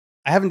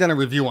I haven't done a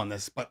review on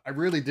this, but I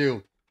really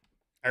do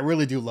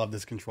love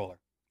this controller.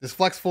 This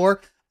Flex 4,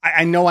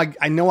 I know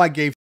I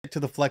gave shit to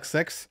the Flex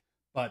 6,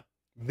 but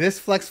this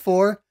Flex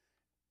 4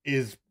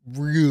 is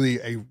really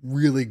a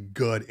really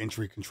good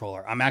entry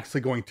controller. I'm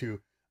actually going to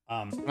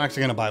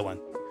buy one.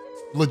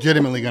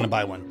 Legitimately gonna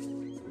buy one.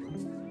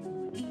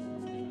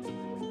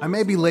 I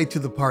may be late to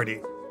the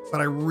party,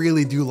 but I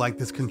really do like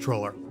this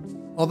controller.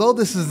 Although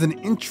this is an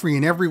entry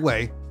in every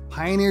way,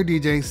 Pioneer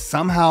DJ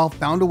somehow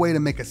found a way to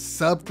make a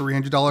sub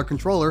 $300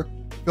 controller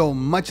feel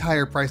much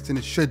higher priced than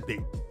it should be.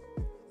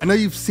 I know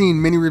you've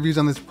seen many reviews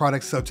on this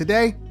product, so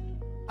today,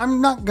 I'm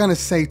not gonna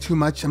say too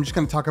much. I'm just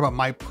gonna talk about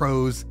my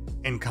pros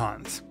and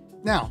cons.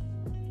 Now,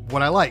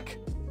 what I like.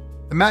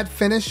 The matte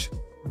finish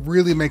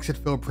really makes it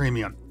feel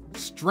premium.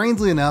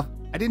 Strangely enough,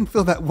 I didn't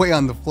feel that way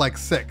on the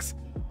Flex 6,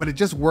 but it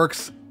just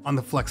works on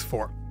the Flex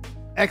 4.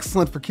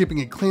 Excellent for keeping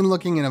it clean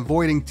looking and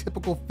avoiding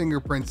typical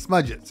fingerprint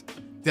smudges.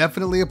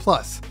 Definitely a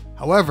plus.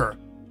 However,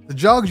 the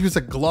jogs use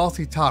a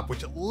glossy top,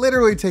 which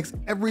literally takes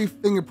every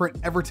fingerprint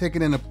ever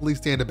taken in a police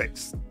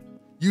database.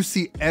 You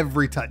see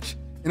every touch.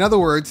 In other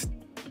words,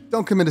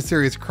 don't commit a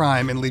serious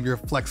crime and leave your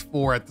Flex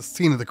 4 at the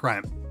scene of the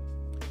crime.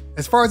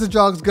 As far as the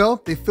jogs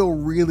go, they feel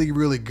really,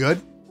 really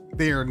good.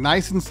 They are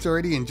nice and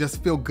sturdy and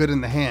just feel good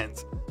in the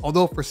hands.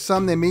 Although for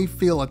some they may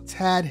feel a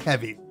tad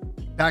heavy.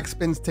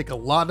 Backspins take a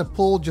lot to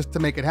pull just to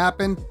make it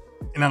happen,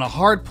 and on a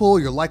hard pull,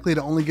 you're likely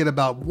to only get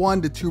about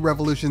 1 to 2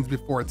 revolutions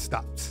before it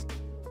stops.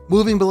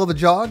 Moving below the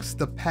jogs,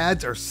 the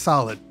pads are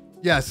solid.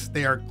 Yes,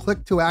 they are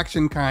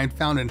click-to-action kind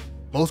found in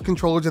most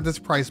controllers at this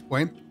price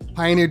point.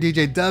 Pioneer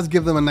DJ does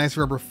give them a nice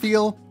rubber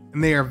feel,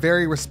 and they are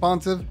very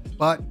responsive,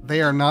 but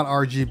they are not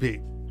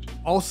RGB.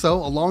 Also,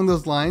 along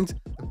those lines,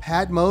 the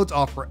pad modes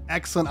offer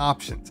excellent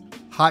options.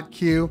 Hot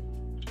cue,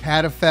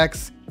 pad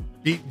effects,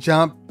 beat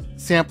jump,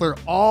 sampler,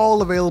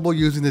 all available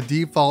using the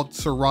default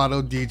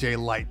Serato DJ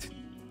Lite.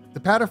 The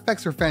pad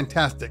effects are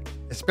fantastic,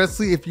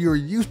 especially if you are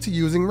used to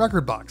using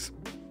Rekordbox.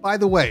 By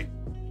the way,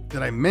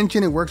 did I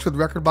mention it works with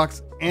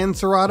Rekordbox and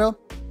Serato?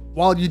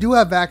 While you do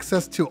have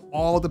access to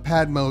all the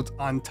pad modes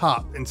on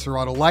top in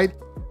Serato Lite,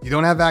 you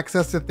don't have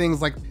access to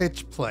things like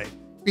pitch play,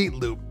 beat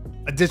loop,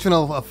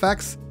 additional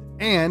effects,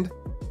 and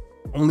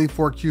only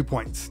 4 cue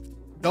points.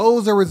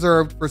 Those are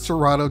reserved for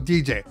Serato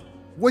DJ,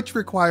 which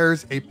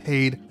requires a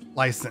paid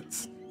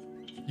license.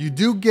 You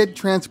do get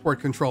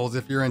transport controls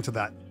if you're into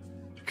that.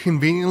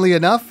 Conveniently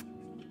enough,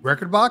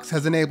 Rekordbox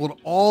has enabled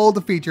all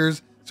the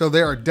features, so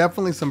there are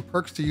definitely some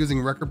perks to using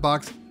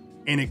Rekordbox,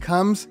 and it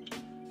comes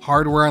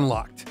hardware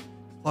unlocked.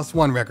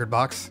 +1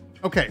 Rekordbox.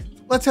 Okay,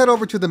 let's head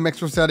over to the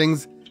mixer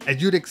settings.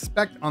 As you'd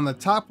expect, on the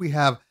top we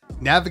have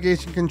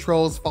navigation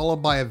controls followed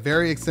by a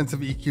very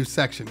extensive EQ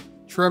section,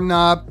 trim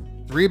knob,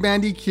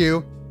 3-band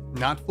EQ,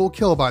 not full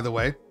kill by the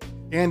way,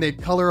 and a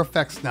color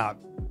effects knob.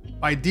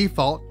 By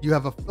default, you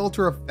have a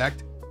filter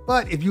effect,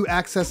 but if you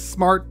access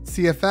Smart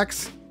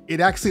CFX, it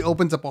actually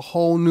opens up a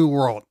whole new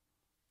world.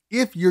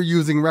 If you're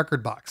using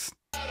Rekordbox.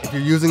 If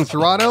you're using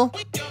Serato,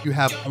 you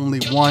have only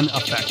one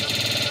effect.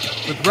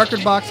 With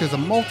Rekordbox, there's a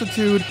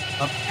multitude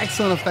of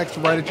excellent effects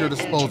right at your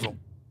disposal.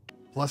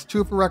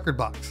 +2 for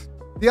Rekordbox.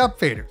 The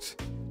upfaders.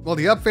 Well,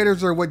 the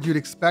upfaders are what you'd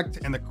expect,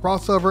 and the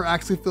crossover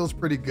actually feels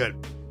pretty good.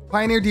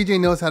 Pioneer DJ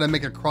knows how to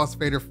make a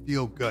crossfader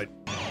feel good.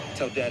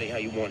 Tell Daddy how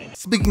you want it.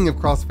 Speaking of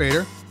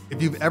crossfader,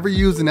 if you've ever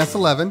used an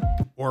S11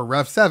 or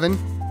Rev 7,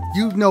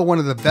 you know one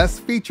of the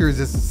best features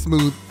is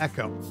smooth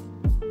echo.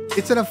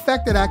 It's an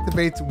effect that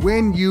activates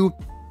when you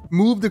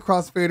move the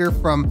crossfader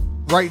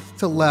from right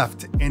to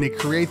left, and it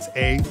creates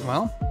a,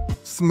 well,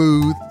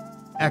 smooth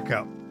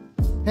echo.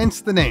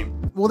 Hence the name.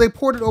 Well, they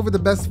ported over the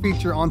best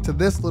feature onto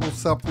this little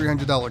sub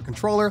 $300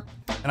 controller,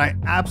 and I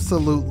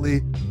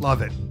absolutely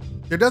love it.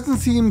 There doesn't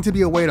seem to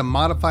be a way to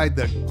modify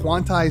the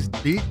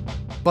quantized beat,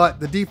 but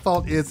the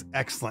default is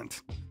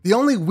excellent. The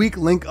only weak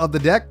link of the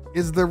deck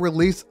is the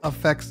release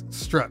effects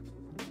strip.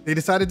 They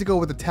decided to go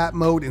with the tap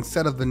mode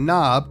instead of the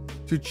knob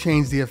to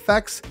change the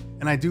effects,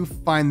 and I do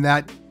find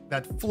that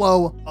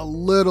flow a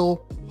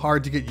little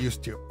hard to get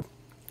used to.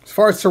 As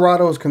far as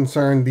Serato is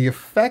concerned, the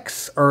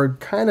effects are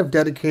kind of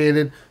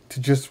dedicated to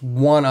just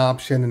one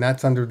option, and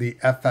that's under the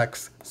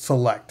FX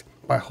Select.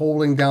 By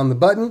holding down the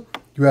button,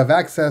 you have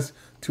access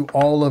to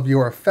all of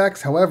your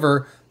effects.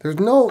 However, there's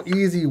no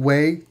easy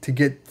way to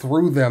get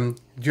through them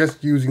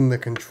just using the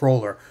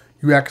controller.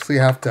 You actually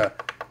have to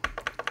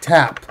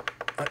tap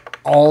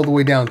all the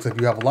way down. So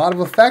if you have a lot of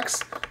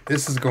effects,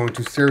 this is going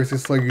to seriously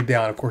slow you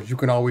down. Of course, you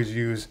can always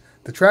use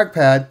the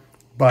trackpad,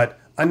 but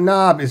a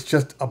knob is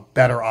just a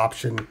better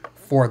option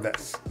for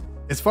this.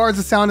 As far as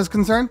the sound is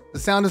concerned, the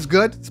sound is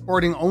good,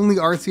 sporting only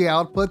RCA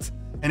outputs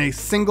and a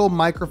single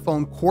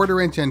microphone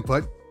 1/4-inch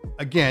input.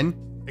 Again,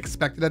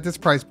 expected at this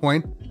price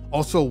point.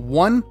 Also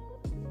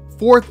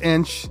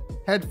 1/4-inch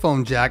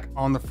headphone jack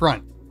on the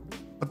front.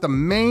 But the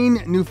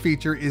main new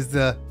feature is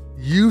the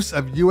use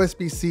of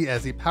USB-C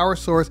as a power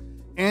source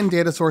and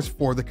data source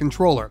for the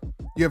controller.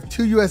 You have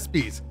 2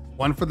 USBs,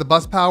 one for the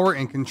bus power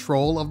and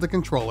control of the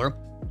controller,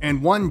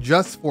 and one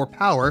just for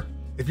power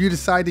if you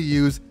decide to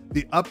use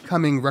the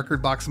upcoming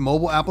Rekordbox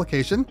mobile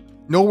application.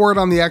 No word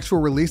on the actual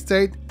release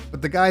date,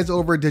 but the guys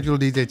over at Digital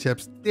DJ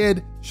Chips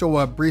did show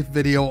a brief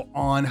video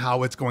on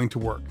how it's going to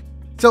work.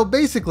 So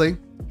basically,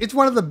 it's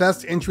one of the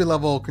best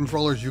entry-level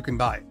controllers you can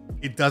buy.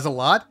 It does a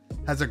lot,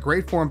 has a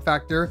great form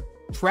factor,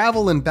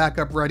 travel and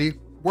backup ready,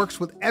 works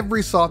with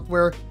every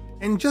software,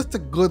 and just a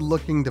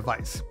good-looking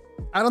device.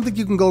 I don't think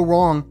you can go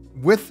wrong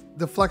with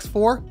the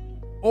FLX4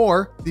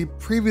 or the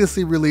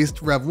previously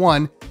released Rev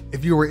 1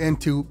 if you were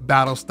into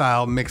battle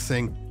style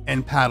mixing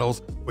and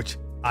paddles, which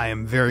I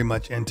am very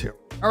much into.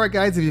 All right,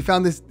 guys, if you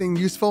found this thing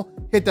useful,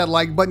 hit that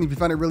like button. If you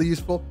found it really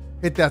useful,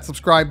 hit that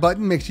subscribe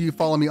button. Make sure you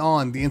follow me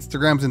on the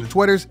Instagrams and the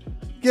Twitters.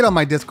 Get on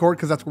my Discord,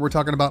 because that's where we're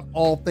talking about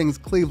all things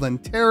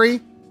Cleveland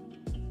Terry.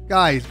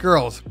 Guys,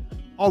 girls,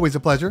 always a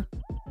pleasure.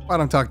 If I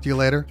don't talk to you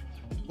later,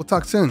 we'll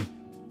talk soon.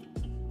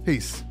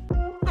 Peace.